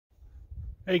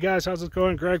Hey guys, how's it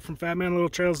going? Greg from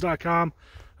FatmanLittleTrails.com.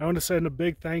 I want to send a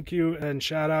big thank you and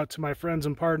shout out to my friends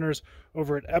and partners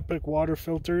over at Epic Water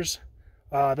Filters.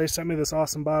 They sent me this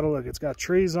awesome bottle. Look, it's got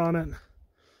trees on it,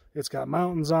 it's got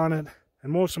mountains on it,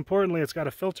 and most importantly, it's got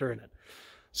a filter in it.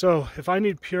 So if I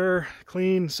need pure,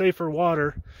 clean, safer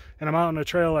water and I'm out on a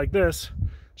trail like this,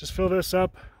 just fill this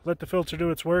up, let the filter do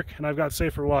its work, and I've got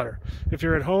safer water. If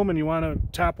you're at home and you want to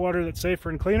tap water that's safer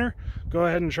and cleaner, go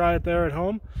ahead and try it there at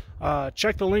home.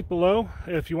 Check the link below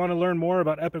if you want to learn more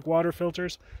about Epic Water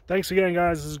Filters. Thanks again,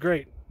 guys. This is great.